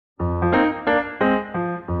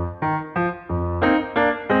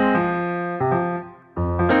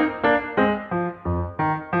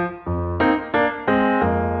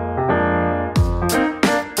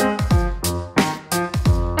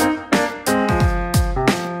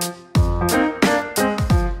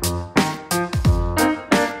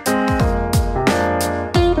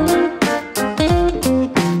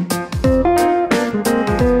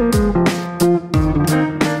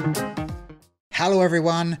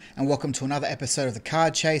and welcome to another episode of The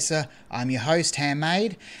Card Chaser. I'm your host,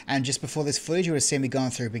 Handmade, and just before this footage you would have seen me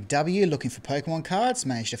going through Big W looking for Pokemon cards.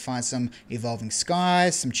 Managed to find some Evolving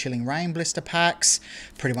Skies, some Chilling Reign blister packs,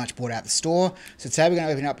 pretty much bought out the store. So today we're going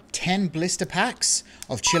to open up 10 blister packs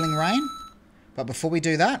of Chilling Reign. But before we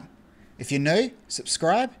do that, if you're new,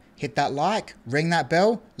 subscribe, hit that like, ring that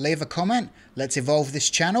bell, leave a comment. Let's evolve this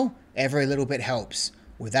channel. Every little bit helps.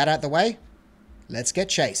 With that out the way, let's get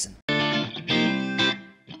chasing.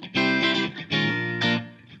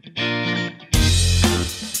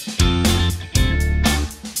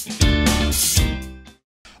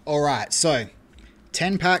 Alright, so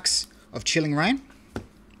 10 packs of Chilling Reign.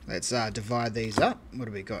 Let's divide these up. What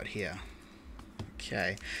do we got here?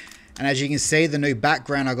 Okay. And as you can see, the new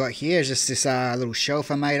background I got here is just this little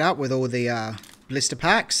shelf I made up with all the blister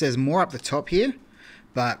packs. There's more up the top here,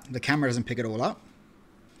 but the camera doesn't pick it all up.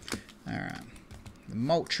 Alright. The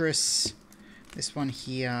Moltres, this one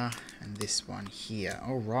here, and this one here.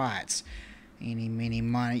 Alright. Eeny, meeny,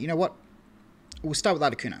 miny. You know what? We'll start with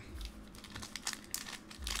Articuno.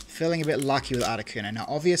 Feeling a bit lucky with Articuno. Now,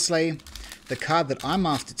 obviously, the card that I'm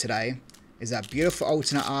after today is that beautiful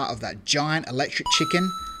alternate art of that giant electric chicken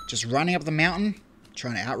just running up the mountain,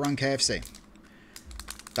 trying to outrun KFC.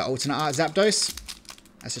 The alternate art Zapdos.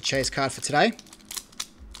 That's a chase card for today.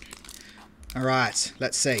 Alright,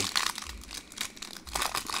 let's see.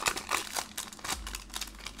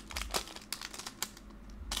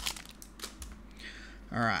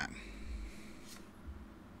 Alright.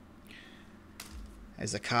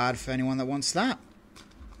 There's a card for anyone that wants that.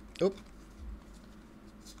 Oop.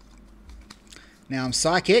 Now I'm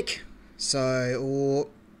psychic, so or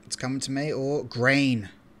it's coming to me, or green.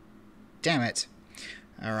 Damn it.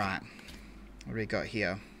 Alright. What do we got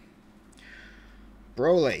here?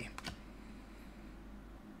 Broly.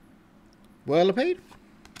 Whirlipede.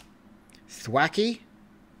 Thwackey.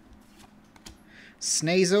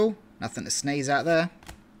 Sneasel. Nothing to sneeze out there.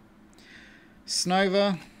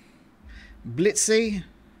 Snover. Blitzy.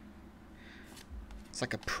 It's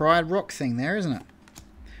like a Pride Rock thing there, isn't it?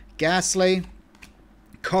 Ghastly.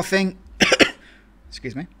 Coughing.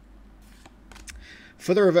 Excuse me.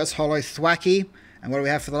 For the reverse holo, Thwackey. And what do we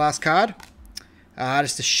have for the last card?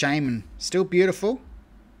 Just a Shaman. Still beautiful.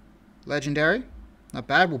 Legendary. Not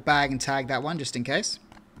bad. We'll bag and tag that one just in case.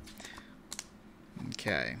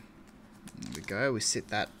 Okay. There we go. We sit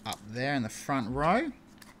that up there in the front row.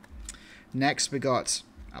 Next we got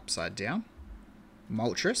upside down.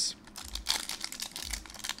 Moltres.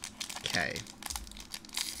 Okay.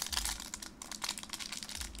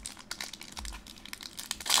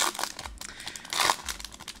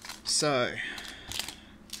 So,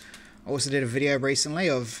 I also did a video recently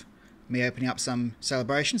of me opening up some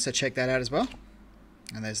celebrations, so check that out as well.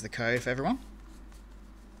 And there's the code for everyone.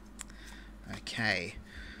 Okay.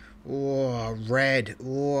 Oh, red.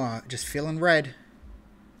 Oh, just feeling red.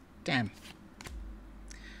 Damn.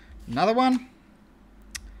 Another one.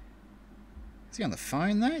 Is he on the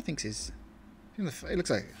phone there? I think he's... It looks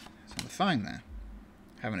like he's on the phone there.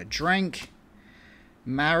 Having a drink.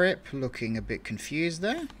 Marip looking a bit confused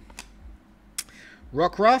there.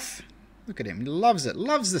 Rockruff. Look at him. He loves it.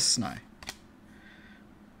 Loves the snow.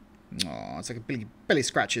 Oh, it's like a Billy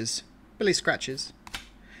Scratches. Billy Scratches.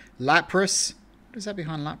 Lapras. What is that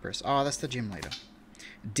behind Lapras? Oh, that's the gym leader.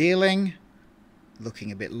 Dealing.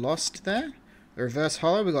 Looking a bit lost there. The reverse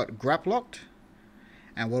holo, we got Graplocked.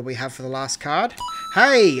 And what do we have for the last card?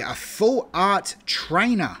 Hey, a full art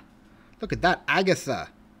trainer. Look at that, Agatha.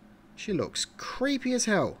 She looks creepy as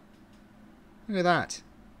hell. Look at that.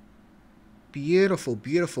 Beautiful,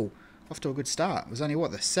 beautiful. Off to a good start. It was only,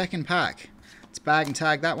 what, the second pack. Let's bag and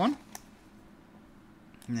tag that one.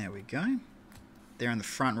 And there we go. There in the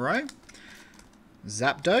front row.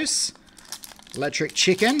 Zapdos. Electric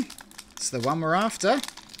Chicken. It's the one we're after.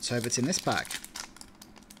 Let's hope it's in this pack.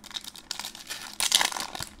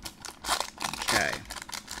 Okay.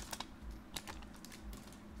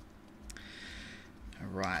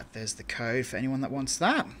 Alright, there's the code for anyone that wants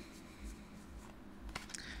that.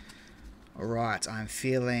 Alright, I'm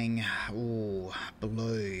feeling... Ooh,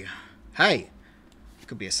 blue. Hey!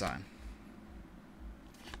 Could be a sign.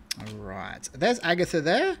 Alright. There's Agatha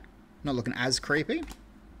there. Not looking as creepy.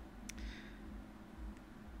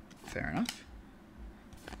 Fair enough.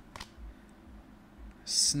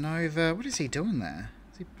 Snover. What is he doing there?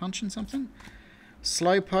 Is he punching something?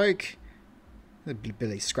 Slowpoke.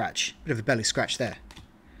 Billy Scratch. Bit of a belly scratch there.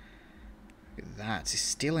 Look at that. He's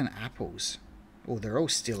stealing apples. Oh, they're all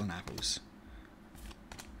stealing apples.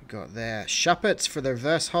 We got there Shuppets for the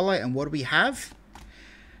reverse holo. And what do we have?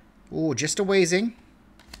 Oh, just a Weezing.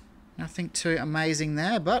 Nothing too amazing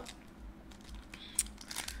there, but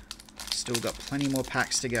still got plenty more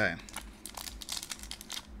packs to go.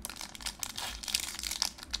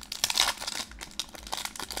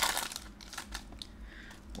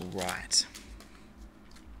 Right.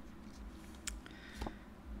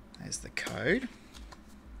 There's the code.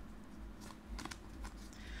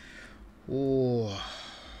 Oh,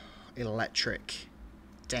 electric.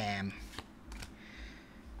 Damn.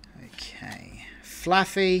 Okay.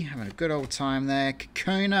 Fluffy, having a good old time there.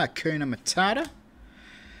 Kakuna, Akuna Matata.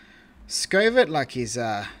 Scovit, like he's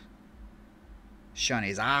showing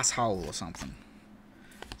his asshole or something.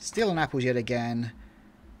 Stealing apples yet again.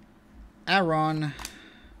 Aron.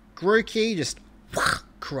 Grookey, just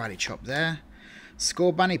karate chop there.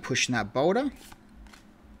 Score Bunny pushing that boulder.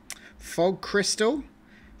 Fog Crystal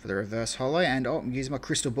for the reverse holo. And oh, I'm using my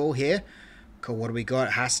crystal ball here. Cool, what do we got?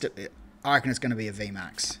 It has to. I reckon it's going to be a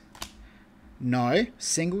VMAX. No,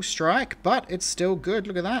 single strike, but it's still good.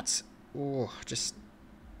 Look at that. Oh, just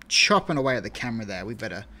chopping away at the camera there. We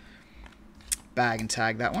better bag and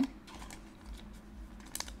tag that one.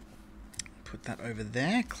 Put that over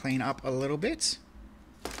there. Clean up a little bit.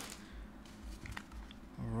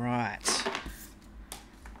 Right.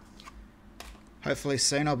 Hopefully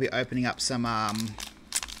soon I'll be opening up some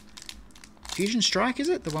Fusion Strike, is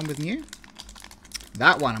it? The one with new?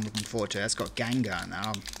 That one I'm looking forward to. That's got Gengar in there.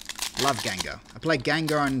 I love Gengar. I played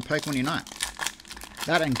Gengar on Pokemon Unite.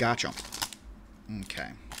 That and Garchomp. Okay.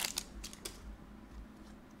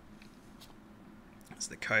 That's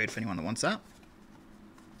the code for anyone that wants that.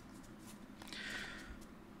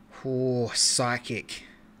 Oh, Psychic.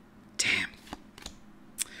 Damn.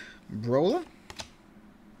 Brawler.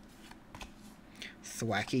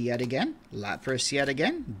 Thwacky yet again. Lapras yet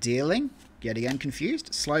again. Dealing. Yet again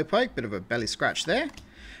confused. Slowpoke. Bit of a belly scratch there.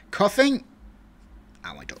 Coughing.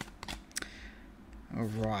 I won't talk.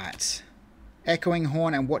 Alright. Echoing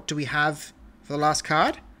Horn. And what do we have for the last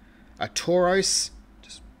card? A Tauros.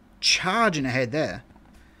 Just charging ahead there.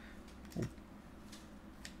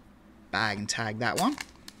 Bag and tag that one.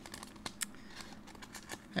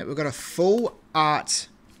 Right, we've got a full art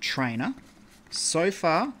trainer. So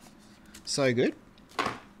far, so good.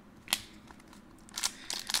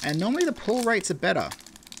 And normally the pull rates are better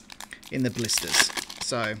in the blisters.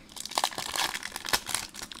 So,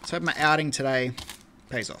 let's hope my outing today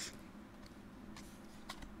pays off.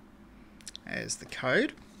 There's the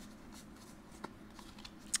code.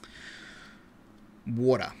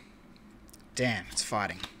 Water. Damn, it's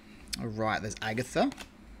fighting. Alright, there's Agatha.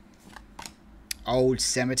 Old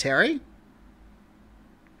Cemetery.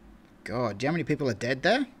 God, do you know how many people are dead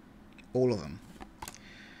there? All of them.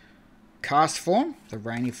 Cast form, the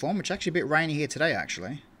rainy form, which is actually a bit rainy here today,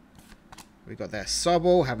 actually. We got there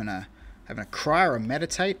Sobble having a cry or a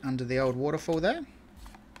meditate under the old waterfall there.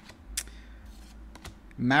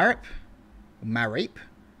 Marip,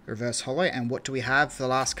 reverse holo, and what do we have for the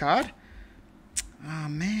last card? Oh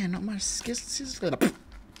man, not much Sizzler.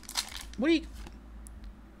 What are you?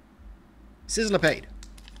 Sizzlipede.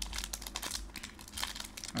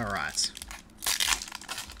 Alright.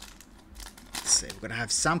 Let's see, we've got to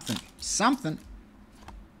have something. Something.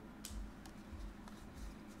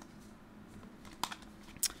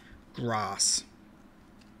 Grass.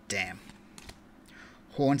 Damn.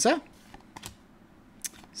 Haunter.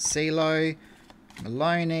 CeeLo.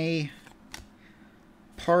 Maloney.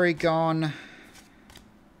 Porygon.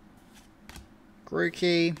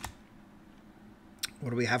 Grookey. What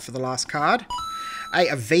do we have for the last card? Hey,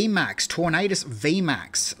 a VMAX. Tornadus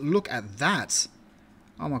VMAX. Look at that.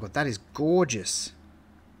 Oh my god, that is gorgeous.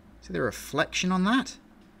 See the reflection on that?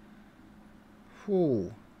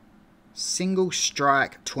 Ooh. Single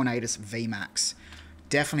strike Tornadus VMAX.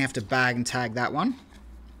 Definitely have to bag and tag that one.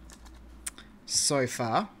 So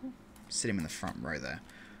far. Sit him in the front row there.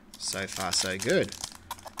 So far, so good.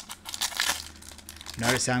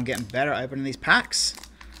 Notice how I'm getting better at opening these packs.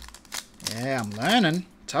 Yeah, I'm learning.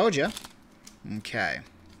 Told you. Okay.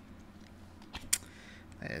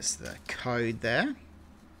 There's the code there.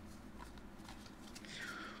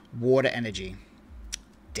 Water Energy.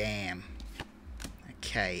 Damn.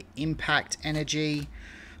 Okay. Impact Energy.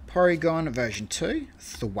 Porygon version 2.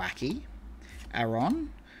 Thwacky.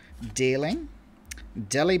 Aron. Dealing.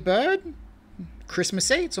 Delibird.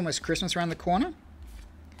 Christmassy. It's almost Christmas around the corner.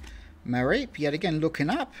 Mareep. Yet again looking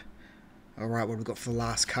up. Alright, what have we got for the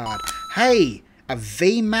last card? Hey! A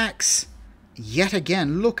VMAX. Yet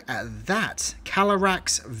again. Look at that.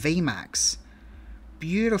 Calyrex VMAX.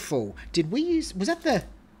 Beautiful. Did we use... Was that the...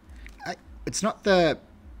 It's not the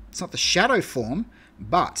shadow form,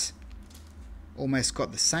 but almost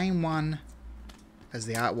got the same one as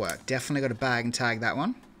the artwork. Definitely got to bag and tag that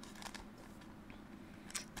one.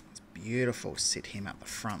 It's Beautiful. Sit him at the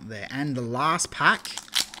front there. And the last pack.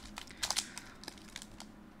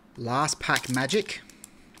 Last pack magic.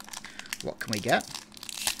 What can we get?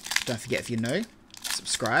 Don't forget, if you're new,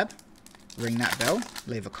 subscribe, ring that bell,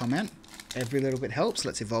 leave a comment. Every little bit helps.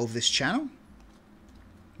 Let's evolve this channel.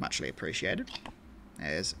 Muchly appreciated.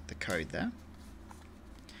 There's the code there.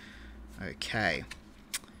 Okay.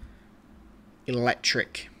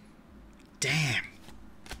 Electric. Damn.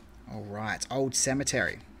 Alright. Old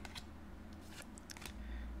Cemetery.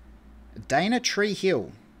 Dana Tree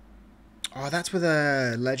Hill. Oh, that's where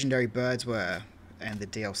the legendary birds were. And the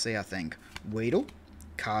DLC, I think. Weedle.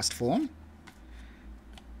 Cast form.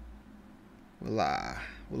 We'll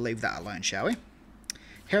leave that alone, shall we?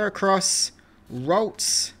 Heracross.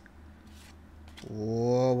 Ralts.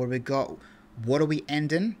 Oh, what do we got? What are we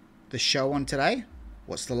ending the show on today?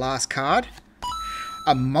 What's the last card?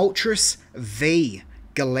 A Moltres V.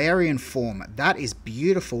 Galarian form. That is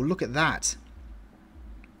beautiful. Look at that.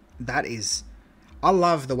 That is... I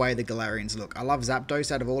love the way the Galarians look. I love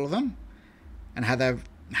Zapdos out of all of them. And how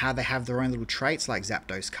they have their own little traits. Like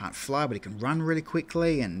Zapdos can't fly, but he can run really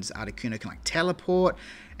quickly. And Articuno can like teleport.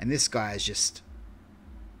 And this guy is just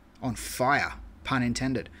on fire. Pun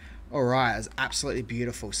intended. Alright, it's absolutely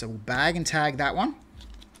beautiful. So we'll bag and tag that one.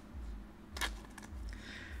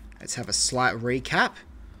 Let's have a slight recap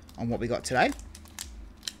on what we got today.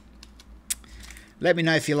 Let me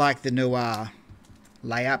know if you like the new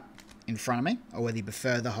layout in front of me, or whether you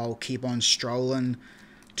prefer the whole keep on strolling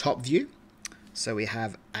top view. So we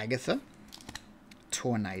have Agatha,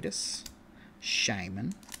 Tornadus,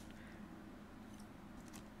 Shaman,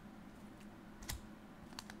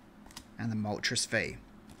 and the Moltres V.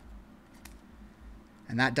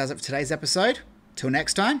 And that does it for today's episode. Till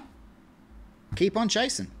next time, keep on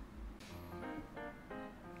chasing.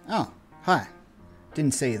 Oh, hi.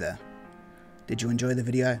 Didn't see you there. Did you enjoy the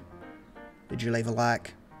video? Did you leave a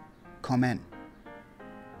like? Comment?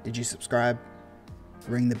 Did you subscribe?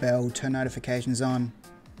 Ring the bell, turn notifications on?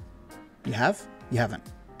 You have? You haven't?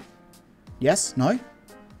 Yes? No?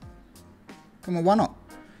 Come on, why not?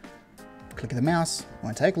 Click the mouse,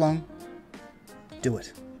 won't take long. Do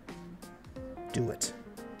it. Do it.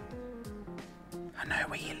 I know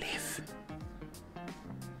where you live.